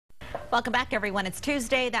Welcome back, everyone. It's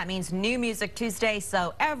Tuesday. That means New Music Tuesday.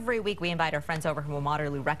 So every week we invite our friends over from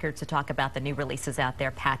Waterloo Records to talk about the new releases out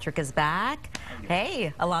there. Patrick is back.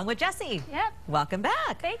 Hey, along with Jesse. Yep. Welcome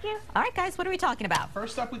back. Thank you. All right, guys, what are we talking about?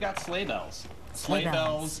 First up, we got Sleigh Bells. Sleigh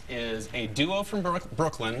Bells is a duo from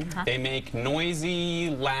Brooklyn. They make noisy,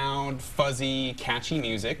 loud, fuzzy, catchy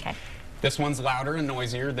music. Okay. This one's louder and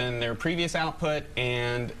noisier than their previous output,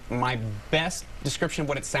 and my best description of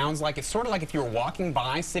what it sounds like, it's sort of like if you were walking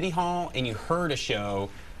by City Hall and you heard a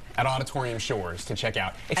show at Auditorium Shores to check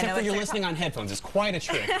out. Except for you're listening on headphones. It's quite a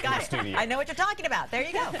trick in the studio. I know what you're talking about. There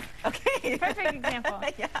you go. Okay. Perfect example.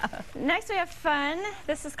 Yeah. Next we have Fun.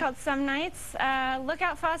 This is called Some Nights. Look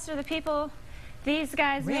out, Foster the People. These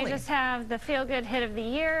guys may just have the feel-good hit of the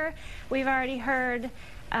year. We've already heard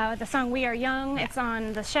the song We Are Young. It's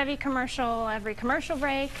on the Chevy commercial, every commercial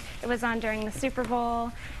break. It was on during the Super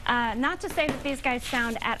Bowl. Not to say that these guys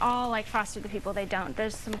sound at all like Foster the People. They don't.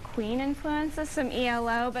 There's some Queen influences, some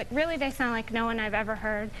ELO, but really they sound like no one I've ever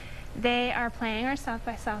heard. They are playing our South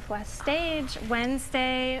by Southwest stage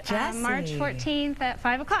Wednesday, March 14th at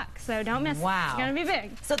 5 o'clock. So don't miss it. It's going to be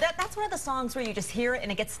big. So that's one of the songs where you just hear it and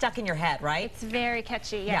it gets stuck in your head, right? It's very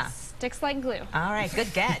catchy, yes. Yeah. Sticks like glue. All right,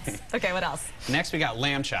 good get. Okay, what else? Next, we got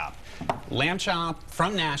Lamb Chop. Lamb Chop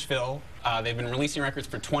from Nashville. They've been releasing records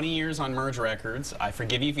for 20 years on Merge Records. I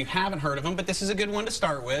forgive you if you haven't heard of them, but this is a good one to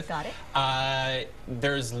start with. Got it.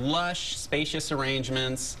 There's lush, spacious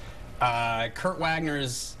arrangements. Kurt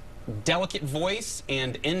Wagner's delicate voice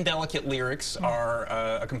and indelicate lyrics are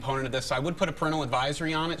a component of this. So I would put a parental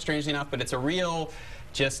advisory on it, strangely enough, but it's a real,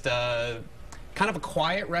 just kind of a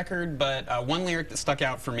quiet record, but one lyric that stuck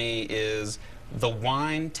out for me is, "The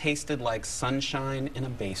wine tasted like sunshine in a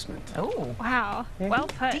basement." Oh. Wow. Well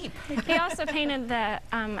put. Deep. He also painted the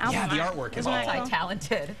album art. Yeah, the artwork is all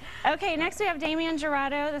Multi-talented. Okay, next we have Damian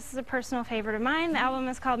Jurado. This is a personal favorite of mine. The album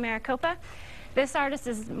is called Maricopa. This artist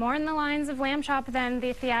is more in the lines of Lamb Chop than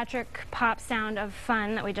the theatric pop sound of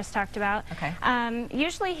Fun that we just talked about. Okay.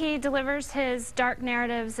 Usually he delivers his dark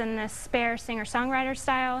narratives in this spare singer-songwriter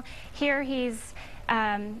style. Here he's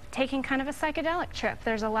taking kind of a psychedelic trip.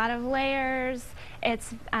 There's a lot of layers.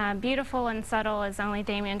 It's beautiful and subtle as only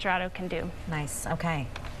Damian Jurado can do. Nice. Okay.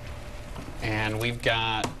 And we've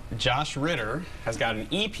got Josh Ritter has got an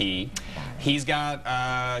EP. He's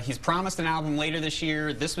promised an album later this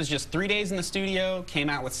year. This was just 3 days in the studio. Came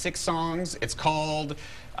out with 6 songs. It's called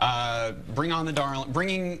Bringing in the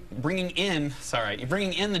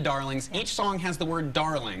Darlings. Each song has the word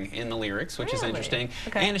darling in the lyrics, which is interesting.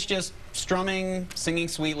 Okay. And it's just strumming, singing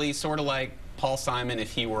sweetly, sort of like Paul Simon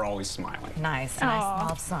if he were always smiling. Nice. Nice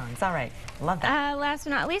love songs. All right. Love that. Last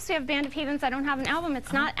but not least, we have Band of Heathens. I don't have an album.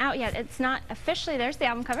 It's not out yet. It's not officially, there's the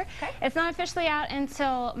album cover. Okay. It's not officially out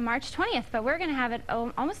until March 20th, but we're going to have it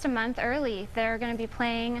almost a month early. They're going to be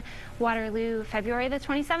playing Waterloo February the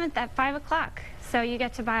 27th at 5 o'clock. So you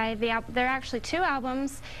get to buy the album. There are actually 2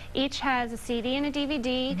 albums. Each has a CD and a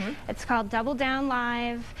DVD. It's called Double Down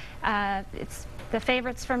Live. It's the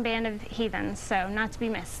favorites from Band of Heathens, so not to be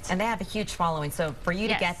missed. And they have a huge following, so for you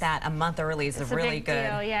to get that a month early is it's a really big good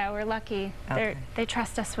deal. Yeah, we're lucky. Okay. They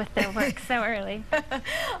trust us with their work so early. All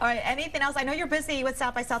right, anything else? I know you're busy with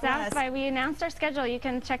South by Southwest. South by, we announced our schedule. You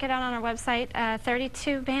can check it out on our website.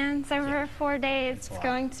 32 bands over 4 days. It's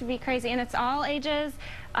going to be crazy, and it's all ages,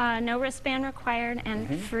 no wristband required,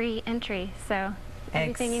 and free entry. So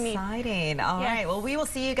everything you need. Exciting. All right. Well, we will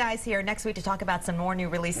see you guys here next week to talk about some more new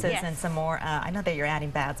releases and some more. I know that you're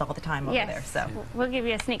adding bads all the time over there. So we'll give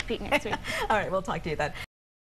you a sneak peek next week. All right. We'll talk to you then.